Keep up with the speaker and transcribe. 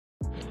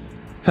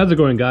How's it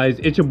going, guys?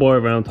 It's your boy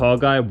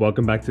RandomTallGuy.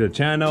 Welcome back to the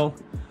channel.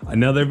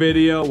 Another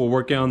video. We're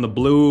working on the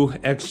blue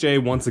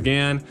XJ once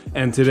again,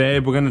 and today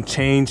we're gonna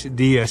change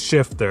the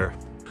shifter.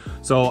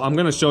 So I'm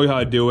gonna show you how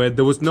to do it.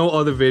 There was no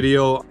other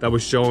video that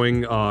was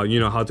showing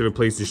how to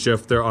replace the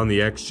shifter on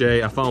the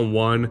XJ. I found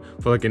one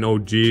for like an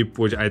old Jeep,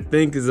 which I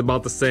think is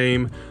about the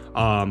same.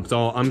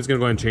 So I'm just gonna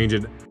go ahead and change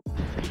it.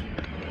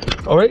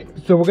 Alright,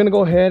 so we're gonna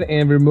go ahead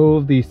and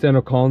remove the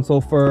center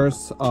console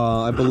first.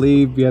 I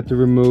believe we have to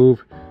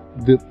remove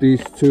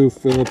these two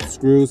Phillips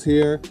screws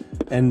here,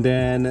 and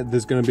then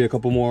there's gonna be a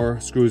couple more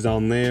screws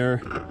down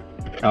there,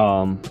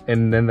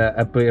 and then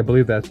I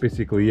believe that's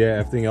basically it.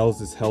 Everything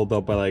else is held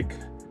up by like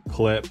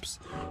clips,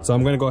 so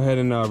I'm gonna go ahead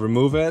and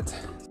remove it.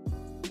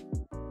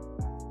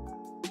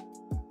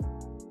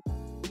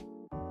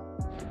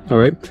 All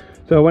right,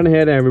 so I went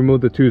ahead and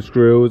removed the two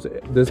screws.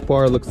 This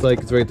part looks like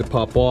it's ready to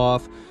pop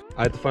off.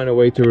 I had to find a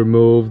way to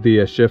remove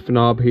the shift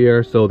knob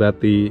here so that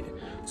the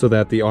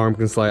arm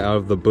can slide out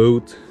of the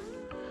boot.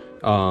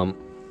 I'm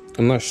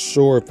not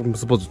sure if I'm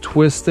supposed to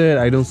twist it.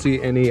 I don't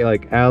see any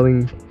like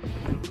Allen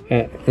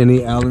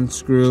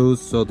screws.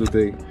 So do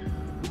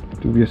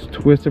we just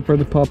twist it for it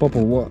to pop up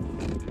or what?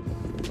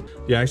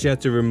 You actually have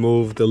to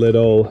remove the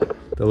little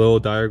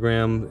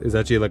diagram. Is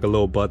actually like a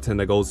little button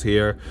that goes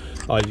here.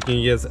 You can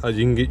use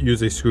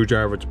a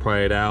screwdriver to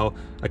pry it out.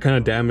 I kind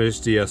of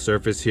damaged the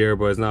surface here,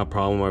 but it's not a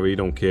problem. I really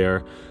don't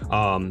care.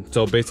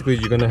 So basically,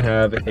 you're gonna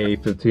have a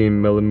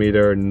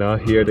 15mm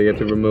nut here that you have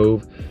to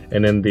remove,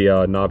 and then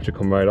the knob should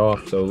come right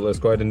off. So let's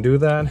go ahead and do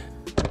that.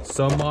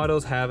 Some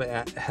models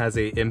has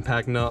a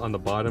impact nut on the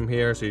bottom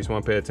here, so you just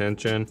want to pay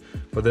attention.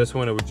 For this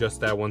one, it was just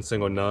that one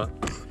single nut.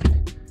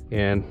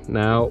 And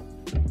now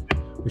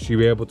we should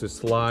be able to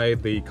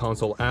slide the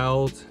console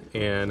out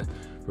and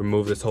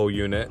remove this whole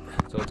unit.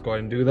 So let's go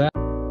ahead and do that.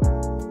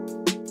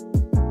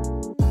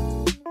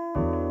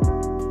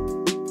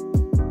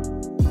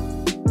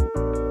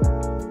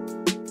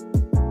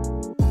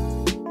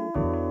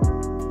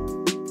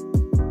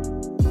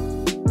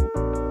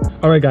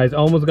 Alright guys,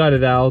 almost got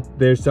it out.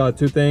 There's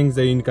two things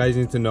that you guys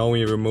need to know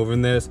when you're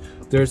removing this.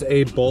 There's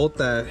a bolt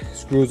that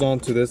screws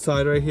onto this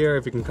side right here,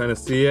 if you can kind of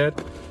see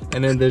it.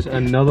 And then there's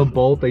another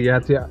bolt that you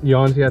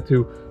honestly have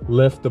to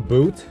lift the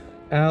boot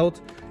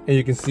out, and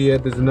you can see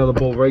it. There's another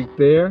bolt right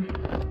there.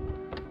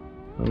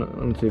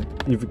 Let's see,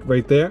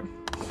 right there.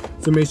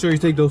 So make sure you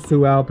take those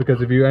two out,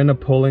 because if you end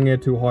up pulling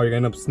it too hard, you're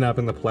gonna end up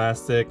snapping the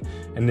plastic,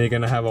 and then you're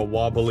gonna have a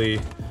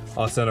wobbly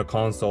center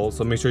console.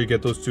 So make sure you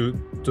get those two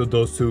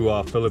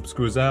Phillips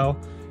screws out,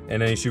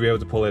 and then you should be able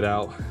to pull it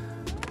out.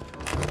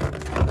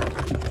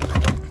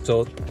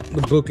 So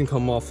the boot can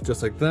come off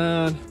just like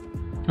that.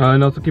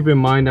 And also keep in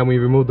mind that when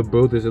you remove the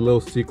boot, there's a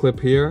little C-clip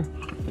here.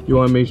 You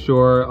want to make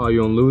sure you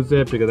don't lose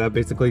it, because that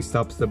basically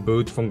stops the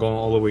boot from going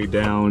all the way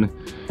down.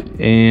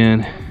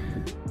 And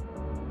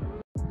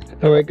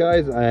alright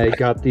guys, I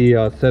got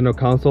the center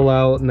console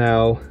out.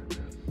 Now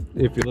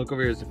if you look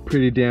over here, it's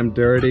pretty damn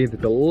dirty.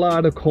 There's a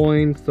lot of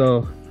coins,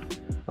 so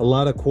a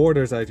lot of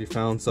quarters I actually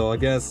found. So I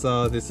guess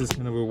this is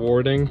kind of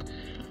rewarding.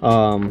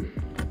 So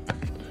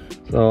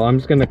I'm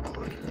just gonna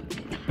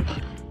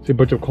see a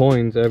bunch of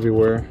coins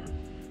everywhere.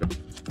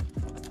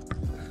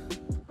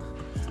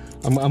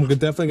 I'm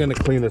definitely gonna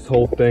clean this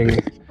whole thing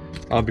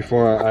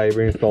before I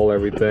reinstall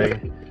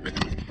everything.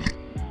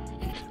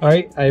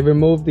 Alright, I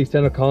removed the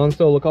center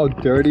console. Look how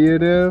dirty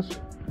it is.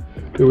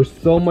 There was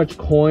so much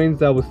coins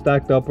that was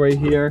stacked up right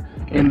here,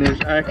 and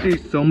there's actually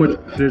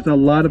there's a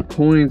lot of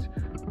coins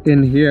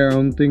in here. I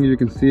don't think you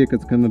can see it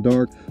because it's kind of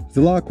dark. There's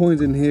a lot of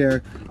coins in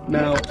here.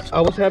 Now, I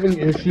was having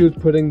issues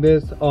putting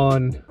this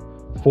on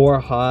 4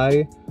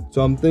 high,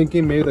 so I'm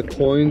thinking maybe the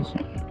coins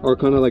are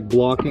kind of like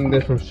blocking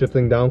this from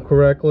shifting down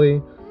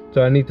correctly.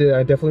 So I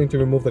definitely need to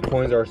remove the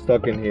coins that are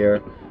stuck in here,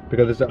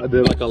 because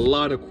there's like a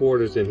lot of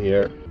quarters in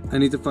here. I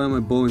need to find my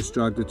bow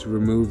instructor to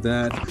remove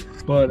that,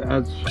 but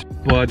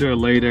I'll do it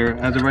later.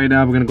 As of right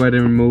now, we're gonna go ahead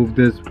and remove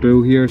this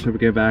boot here so we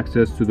can have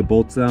access to the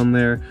bolts down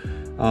there.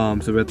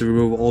 So we have to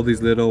remove all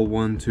these little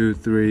 1, 2,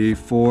 3,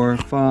 4,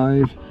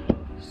 5,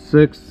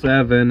 6,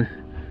 7.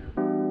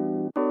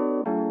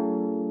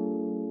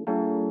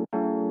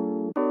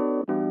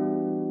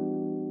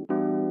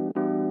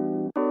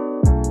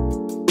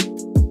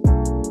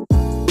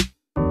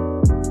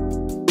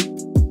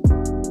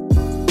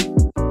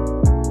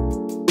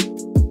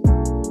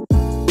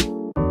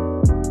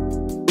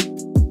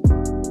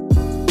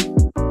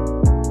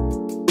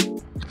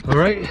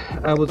 Alright,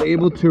 I was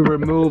able to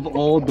remove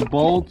all the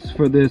bolts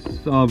for this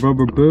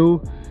rubber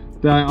boot.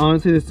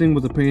 Honestly, this thing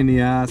was a pain in the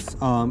ass.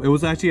 It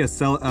was actually a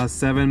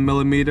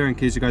 7mm, in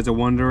case you guys are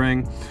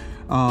wondering.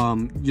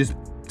 Just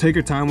take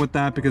your time with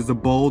that, because the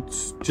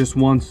bolts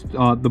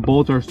the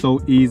bolts are so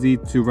easy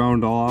to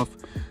round off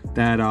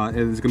that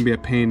it's gonna be a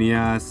pain in the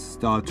ass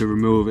to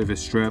remove if it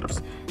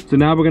strips. So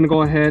now we're gonna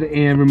go ahead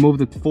and remove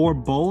the 4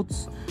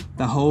 bolts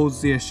that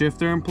holds the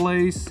shifter in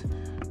place.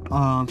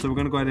 So we're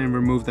gonna go ahead and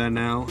remove that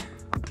now.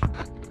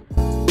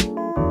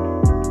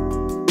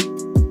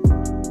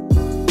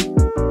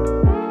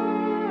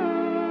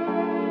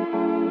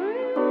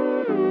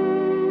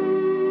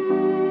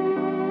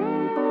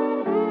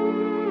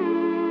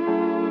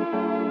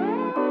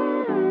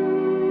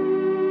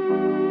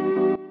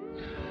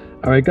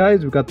 All right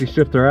guys, we got the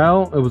shifter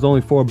out. It was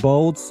only 4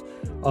 bolts.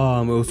 It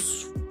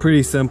was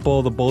pretty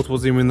simple. The bolts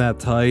wasn't even that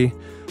tight.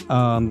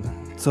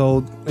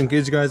 So in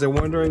case you guys are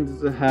wondering,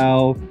 this is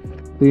how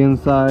the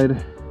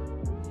inside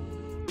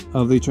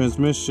of the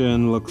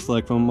transmission looks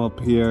like from up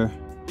here.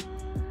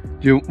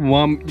 You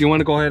want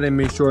to go ahead and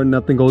make sure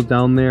nothing goes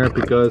down there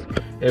because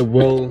it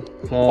will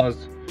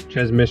cause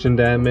transmission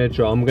damage.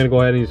 So I'm gonna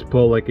go ahead and just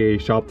put like a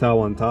shop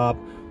towel on top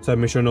so I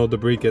make sure no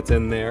debris gets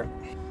in there.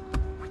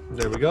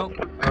 There we go.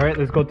 All right,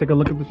 let's go take a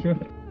look at the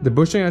shift. The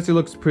bushing actually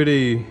looks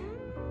pretty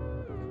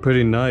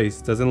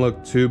nice. Doesn't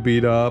look too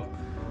beat up,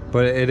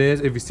 but it is.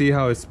 If you see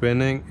how it's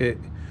spinning, you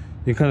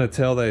can kind of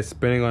tell that it's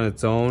spinning on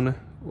its own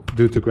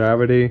due to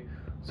gravity.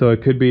 So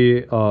it could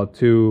be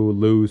too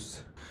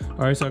loose.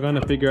 All right, so I'm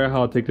gonna figure out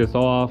how to take this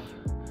off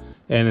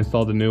and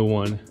install the new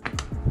one.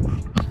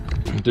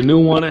 The new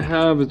one I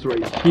have is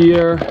right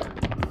here.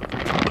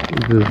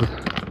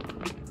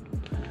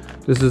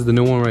 This is the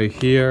new one right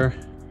here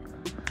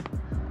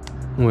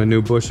with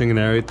new bushing and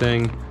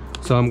everything.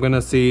 So I'm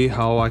gonna see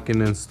how I can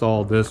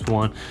install this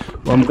one.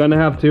 Well, I'm gonna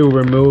have to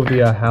remove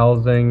the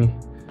housing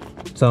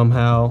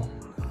somehow.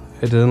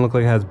 It doesn't look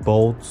like it has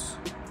bolts.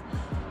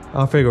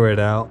 I'll figure it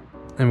out.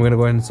 And we're gonna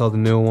go ahead and install the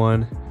new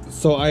one.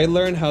 So I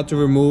learned how to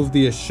remove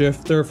the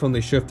shifter from the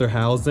shifter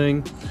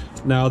housing.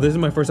 Now this is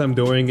my first time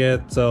doing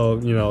it, so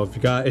you know,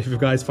 if you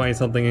guys find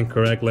something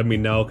incorrect, let me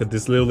know, because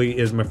this literally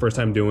is my first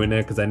time doing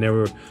it, because I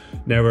never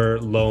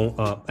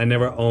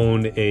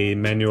owned a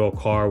manual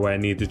car where I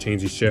need to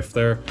change the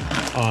shifter.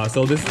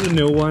 So this is a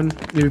new one.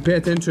 If you pay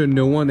attention to a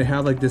new one, they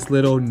have like this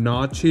little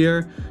notch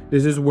here.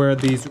 This is where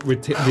these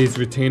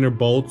retainer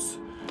bolts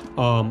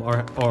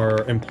are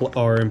in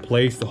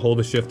place to hold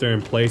the shifter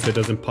in place so it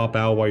doesn't pop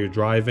out while you're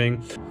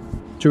driving.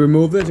 To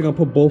remove this, you're gonna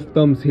put both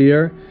thumbs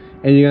here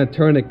and you're gonna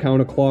turn it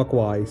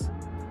counterclockwise.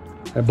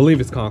 I believe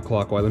it's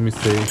counterclockwise. Let me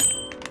see.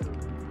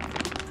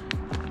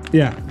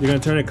 Yeah, you're gonna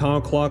turn it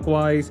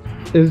counterclockwise.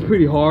 It's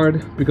pretty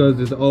hard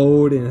because it's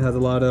old and it has a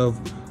lot of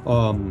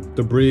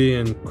debris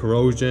and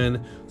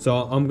corrosion. So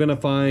I'm gonna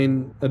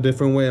find a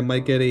different way. I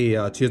might get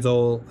a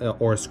chisel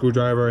or a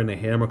screwdriver and a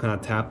hammer, kind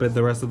of tap it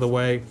the rest of the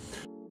way.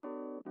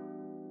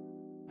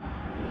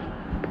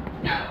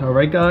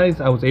 Alright guys,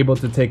 I was able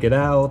to take it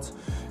out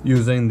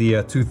using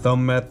the 2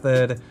 thumb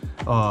method.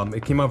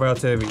 It came out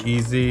relatively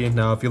easy.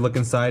 Now if you look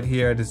inside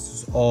here, this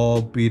is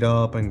all beat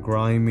up and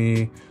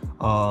grimy.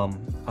 I'm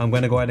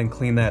gonna go ahead and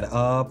clean that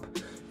up.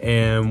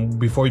 And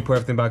before you put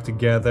everything back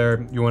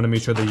together, you want to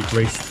make sure that you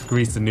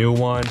grease the new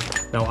one.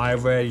 Now I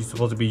read you're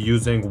supposed to be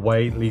using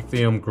white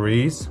lithium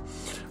grease.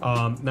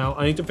 Now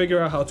I need to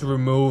figure out how to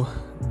remove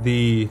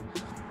this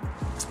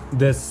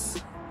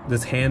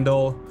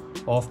handle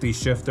off the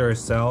shifter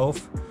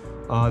itself.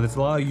 There's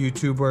a lot of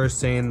YouTubers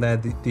saying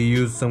that they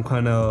use some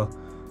kind of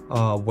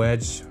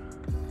wedge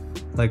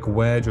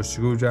or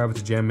screwdriver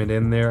to jam it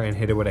in there and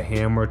hit it with a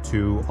hammer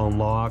to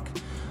unlock.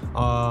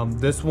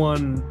 This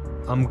one,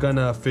 I'm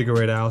gonna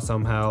figure it out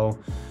somehow,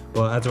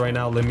 but as of right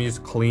now, let me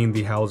just clean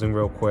the housing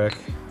real quick.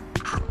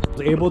 I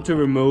was able to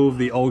remove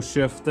the old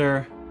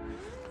shifter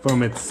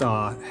from its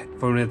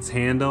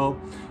handle.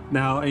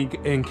 Now,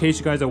 in case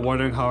you guys are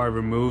wondering how I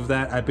remove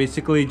that, I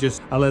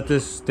let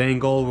this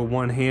dangle with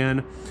one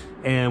hand,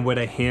 and with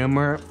a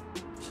hammer,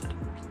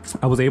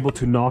 I was able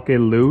to knock it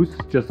loose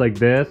just like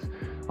this.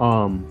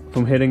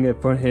 From hitting the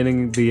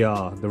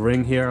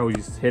ring here, I was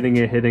just hitting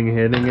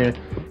it,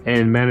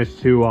 and managed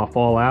to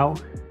fall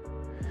out.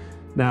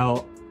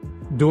 Now,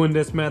 doing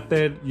this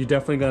method, you're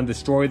definitely gonna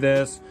destroy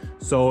this.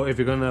 So if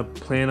you're gonna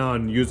plan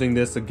on using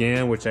this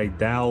again, which I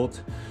doubt,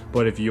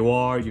 but if you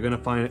are, you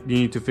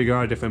need to figure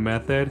out a different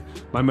method.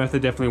 My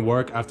method definitely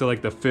worked. After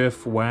like the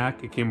 5th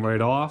whack, it came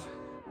right off.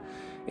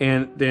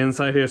 And the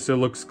inside here still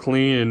looks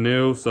clean and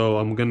new, so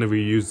I'm gonna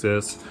reuse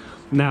this.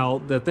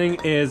 Now, the thing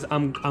is,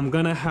 I'm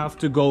gonna have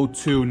to go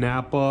to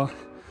Napa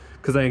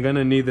because I'm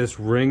gonna need this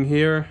ring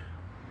here.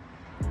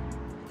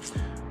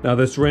 Now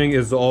this ring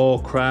is all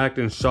cracked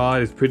and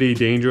shot. It's pretty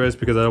dangerous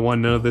because I don't want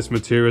none of this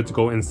material to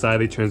go inside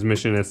the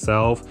transmission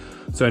itself.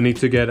 So I need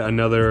to get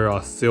another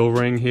seal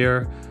ring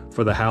here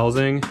for the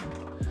housing.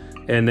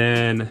 And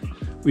then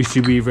we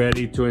should be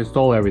ready to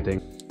install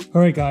everything.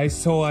 All right guys,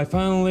 so I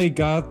finally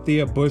got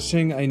the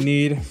bushing I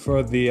need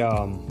for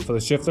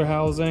the shifter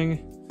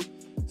housing.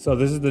 So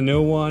this is the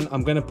new one.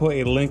 I'm gonna put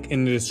a link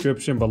in the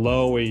description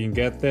below where you can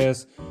get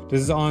this. This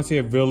is honestly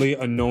a really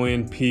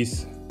annoying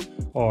piece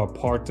or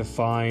part to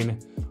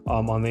find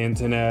on the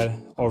internet.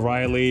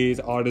 O'Reilly's,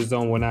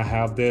 AutoZone will not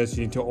have this.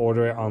 You need to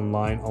order it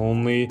online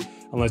only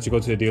unless you go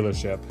to the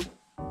dealership.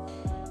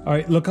 All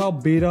right, look how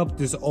beat up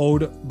this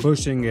old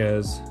bushing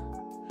is.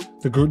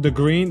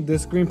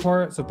 This green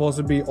part supposed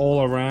to be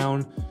all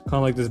around, kind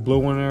of like this blue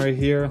one right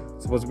here.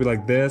 It's supposed to be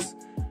like this.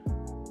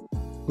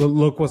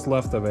 Look what's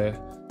left of it.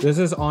 This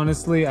is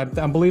honestly,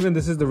 I'm believing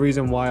this is the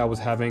reason why I was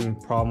having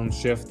problems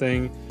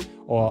shifting,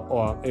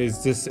 or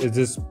is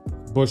this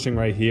bushing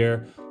right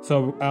here.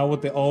 So out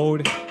with the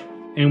old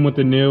and with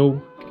the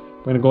new,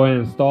 I'm gonna go ahead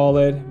and install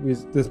it.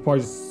 This part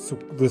is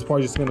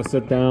just gonna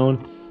sit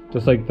down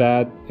just like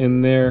that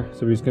in there.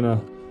 So we're just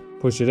gonna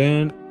push it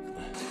in.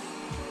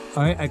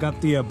 All right, I got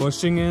the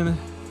bushing in.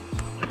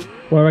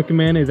 What I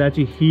recommend is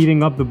actually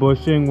heating up the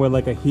bushing with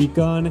like a heat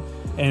gun,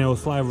 and it'll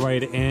slide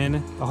right in.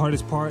 The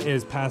hardest part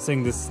is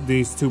passing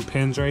these two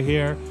pins right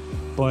here,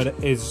 but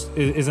it's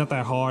not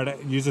that hard.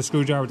 Use a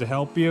screwdriver to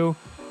help you,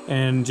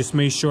 and just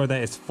make sure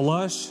that it's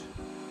flush.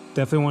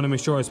 Definitely want to make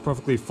sure it's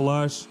perfectly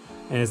flush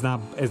and it's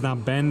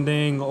not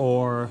bending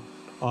or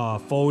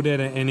folded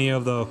at any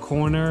of the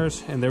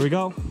corners. And there we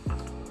go.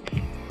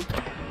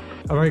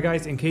 All right,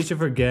 guys. In case you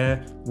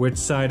forget which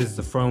side is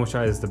the front, which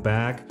side is the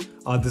back,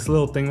 this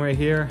little thing right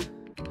here.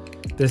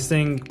 This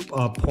thing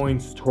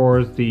points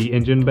towards the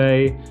engine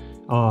bay,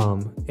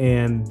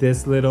 and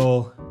this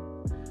little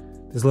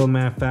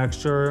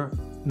manufacturer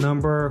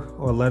number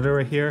or letter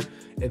right here,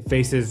 it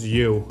faces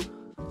you.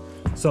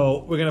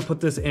 So we're gonna put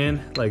this in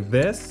like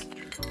this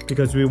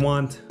because we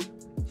want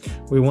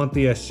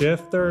the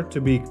shifter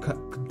to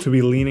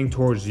be leaning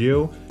towards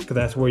you, because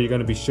that's where you're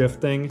gonna be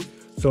shifting.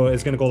 So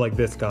it's gonna go like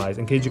this, guys,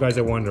 in case you guys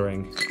are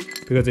wondering.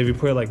 Because if you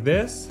put it like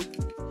this,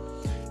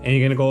 and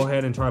you're gonna go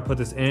ahead and try to put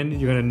this in,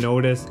 you're gonna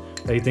notice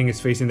that your thing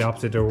is facing the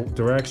opposite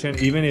direction.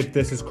 Even if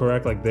this is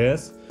correct like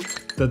this,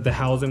 the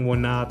housing will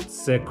not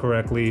sit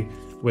correctly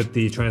with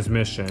the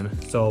transmission.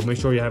 So make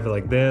sure you have it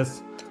like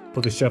this.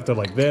 Put the shifter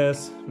like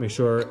this. Make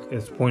sure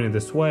it's pointed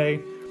this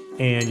way,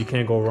 and you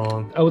can't go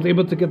wrong. I was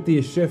able to get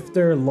the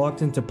shifter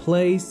locked into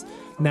place.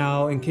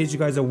 Now, in case you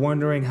guys are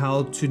wondering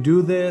how to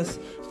do this,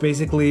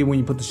 basically when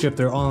you put the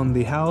shifter on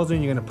the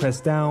housing, you're gonna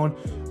press down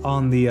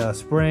on the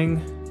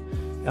spring,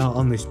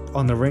 on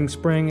the ring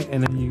spring,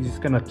 and then you're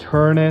just gonna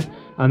turn it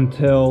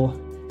until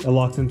it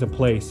locks into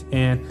place.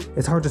 And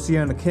it's hard to see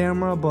on the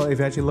camera, but if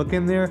you actually look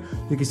in there,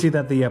 you can see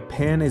that the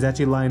pin is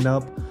actually lined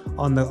up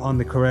on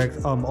the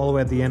correct all the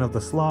way at the end of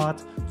the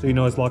slot, so you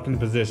know it's locked in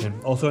position.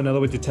 Also, another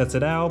way to test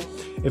it out,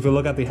 if you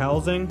look at the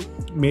housing,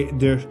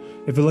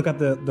 if you look at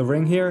the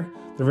ring here,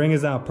 the ring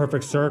is a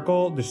perfect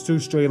circle. There's two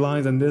straight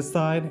lines on this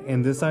side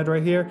and this side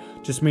right here.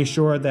 Just make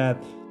sure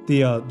that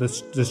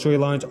the straight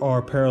lines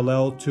are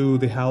parallel to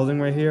the housing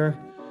right here.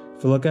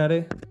 If you look at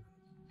it,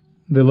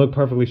 they look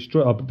perfectly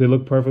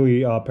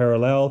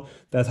parallel.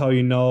 That's how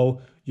you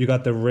know you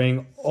got the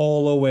ring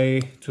all the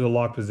way to the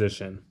lock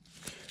position.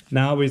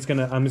 Now I'm just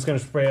gonna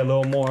spray a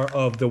little more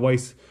of the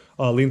white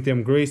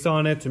lithium grease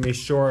on it to make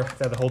sure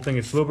that the whole thing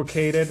is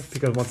lubricated,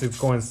 because once it's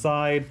going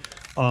inside,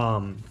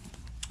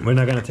 we're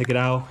not gonna take it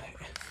out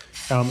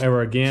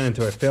ever again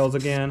until it fails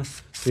again.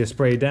 So you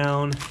spray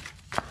down,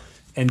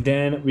 and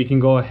then we can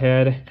go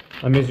ahead.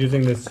 I'm just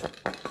using this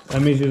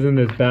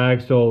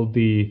bag so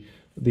the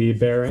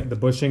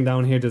bushing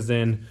down here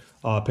doesn't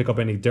pick up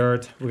any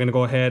dirt. We're gonna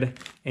go ahead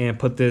and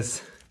put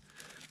this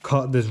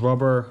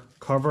rubber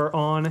cover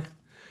on,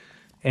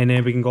 and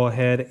then we can go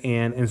ahead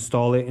and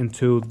install it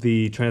into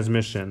the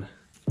transmission.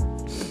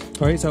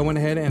 All right, so I went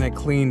ahead and I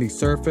cleaned the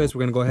surface.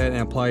 We're gonna go ahead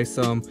and apply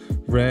some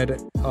red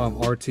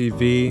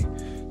RTV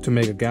to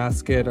make a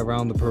gasket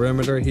around the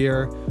perimeter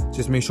here.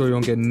 Just make sure you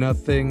don't get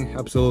nothing,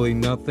 absolutely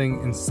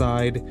nothing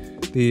inside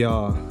the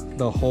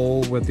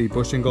hole where the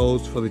bushing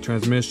goes for the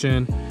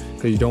transmission,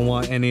 because you don't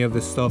want any of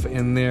this stuff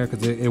in there,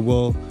 because it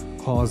will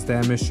cause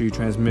damage to your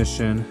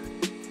transmission.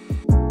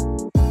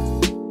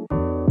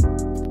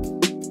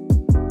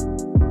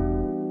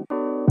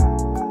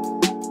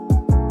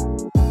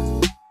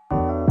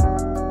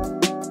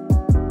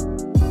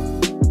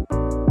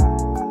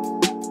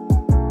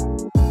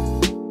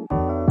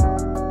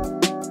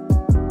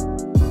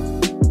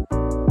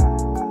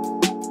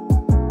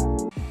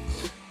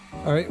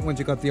 All right, once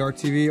you got the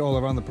RTV all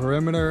around the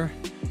perimeter,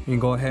 you can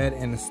go ahead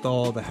and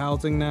install the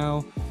housing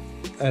now.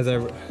 As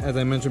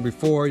I mentioned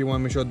before, you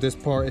want to make sure this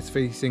part is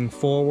facing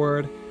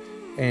forward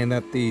and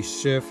that the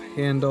shift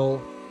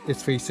handle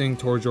is facing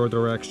towards your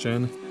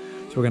direction.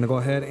 So we're gonna go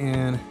ahead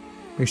and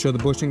make sure the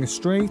bushing is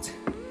straight.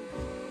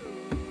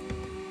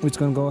 We're just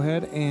gonna go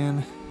ahead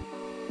and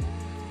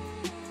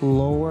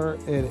lower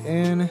it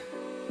in. All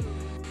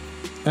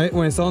right,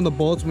 when installing the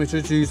bolts, make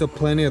sure to use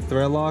plenty of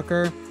thread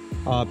locker.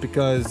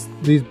 Because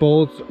these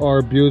bolts are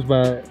abused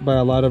by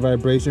a lot of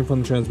vibration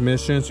from the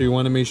transmission, so you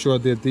want to make sure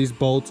that these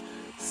bolts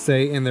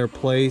stay in their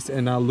place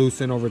and not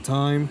loosen over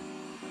time.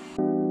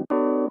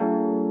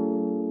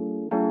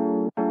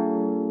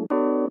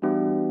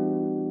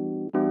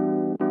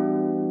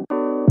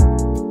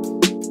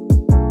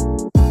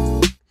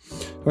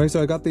 Alright,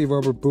 so I got the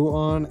rubber boot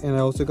on, and I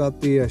also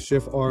got the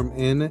shift arm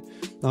in.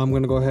 Now I'm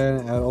going to go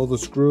ahead and add all the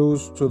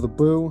screws to the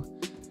boot,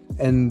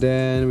 and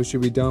then we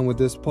should be done with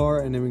this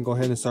part, and then we can go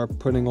ahead and start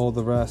putting all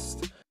the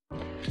rest.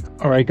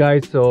 Alright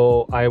guys,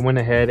 so I went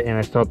ahead and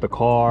I started the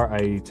car.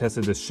 I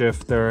tested the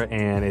shifter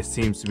and it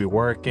seems to be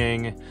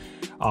working.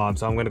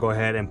 So I'm going to go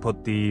ahead and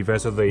put the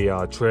rest of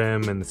the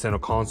trim and the center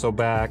console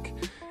back,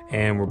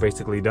 and we're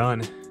basically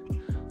done.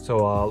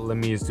 So let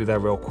me just do that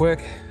real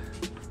quick.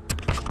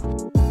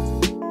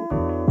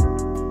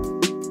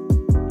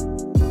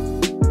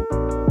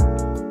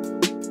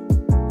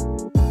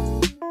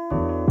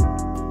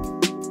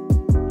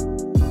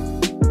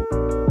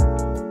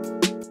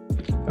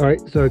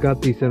 Alright, so I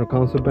got the center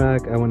console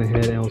back. I went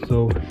ahead and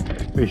also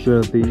Make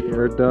sure that the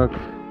air duct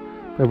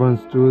that runs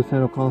through the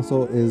center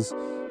console is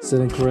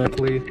sitting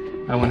correctly.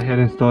 I went ahead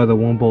and installed the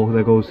one bolt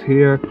that goes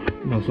here,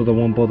 and also the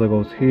one bolt that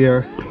goes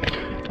here.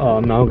 Now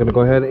I'm gonna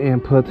go ahead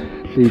and put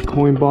the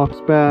coin box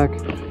back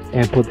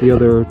and put the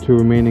other 2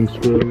 remaining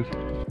screws.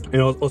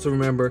 And also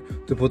remember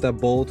to put that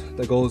bolt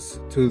that goes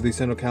to the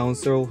center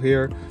console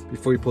here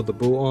before you put the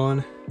boot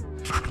on.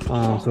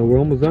 So we're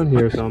almost done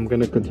here, so I'm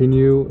gonna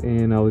continue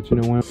and I'll let you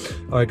know when.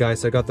 Alright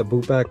guys, so I got the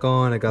boot back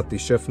on, I got the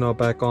shift nut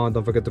back on.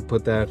 Don't forget to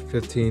put that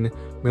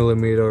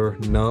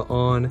 15mm nut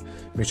on.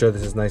 Make sure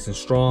this is nice and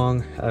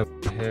strong. I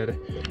went ahead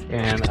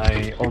and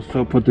I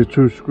also put the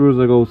 2 screws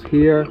that goes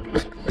here,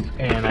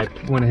 and I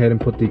went ahead and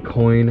put the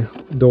coin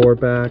door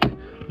back.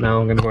 Now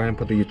I'm gonna go ahead and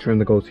put the trim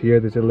that goes here.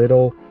 There's a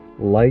little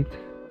light.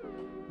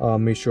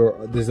 Make sure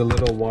there's a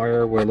little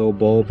wire with a little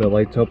bulb that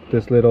lights up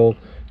this little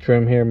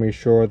trim here. Make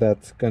sure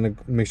that's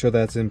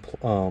in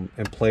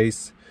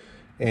place,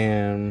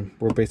 and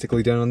we're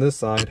basically done on this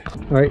side.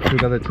 All right, so we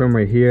got the trim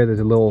right here. There's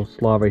a little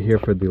slot right here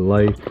for the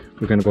light.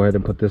 We're gonna go ahead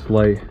and put this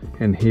light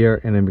in here,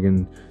 and then we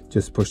can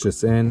just push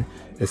this in.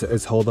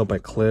 It's held up by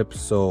clips,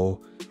 so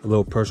a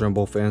little pressure on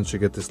both ends should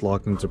get this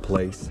locked into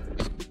place.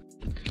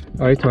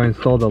 All right, so I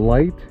installed the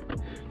light.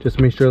 Just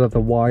make sure that the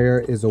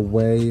wire is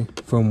away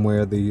from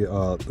where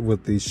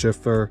the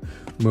shifter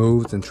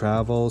moves and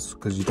travels,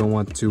 because you don't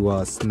want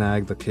to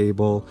snag the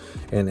cable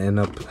and end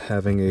up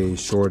having a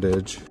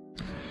shortage.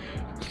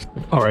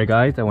 Alright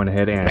guys, I went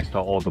ahead and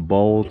installed all the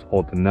bolts,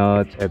 all the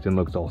nuts, everything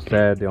looks all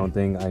set. The only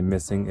thing I'm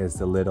missing is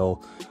the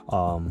little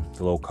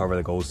cover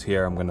that goes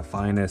here. I'm gonna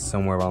find it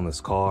somewhere around this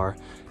car,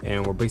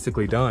 and we're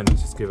basically done.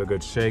 Just give it a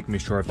good shake,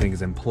 make sure everything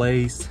is in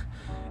place,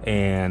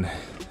 and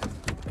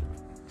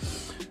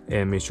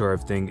make sure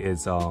everything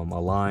is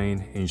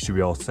aligned, and you should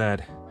be all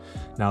set.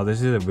 Now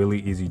this is a really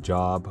easy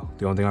job.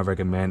 The only thing I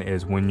recommend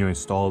is when you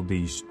install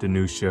the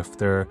new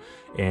shifter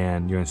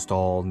and you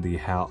install the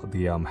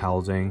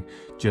housing,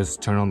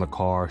 just turn on the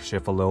car,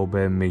 shift a little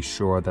bit, make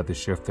sure that the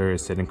shifter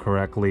is sitting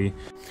correctly.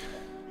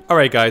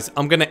 Alright guys,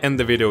 I'm gonna end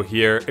the video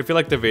here. If you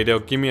liked the video,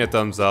 give me a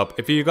thumbs up.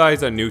 If you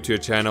guys are new to the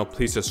channel,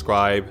 please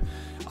subscribe.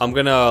 I'm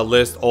gonna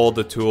list all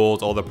the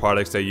tools, all the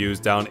products I use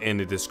down in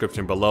the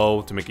description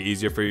below to make it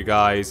easier for you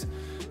guys.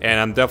 And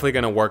I'm definitely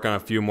gonna work on a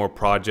few more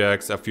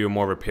projects, a few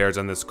more repairs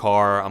on this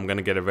car. I'm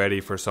gonna get it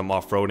ready for some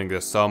off-roading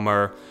this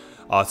summer.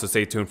 So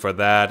stay tuned for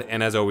that.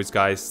 And as always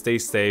guys, stay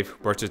safe,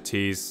 brush your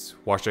teeth,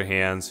 wash your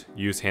hands,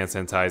 use hand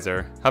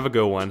sanitizer. Have a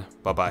good one.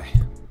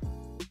 Bye-bye.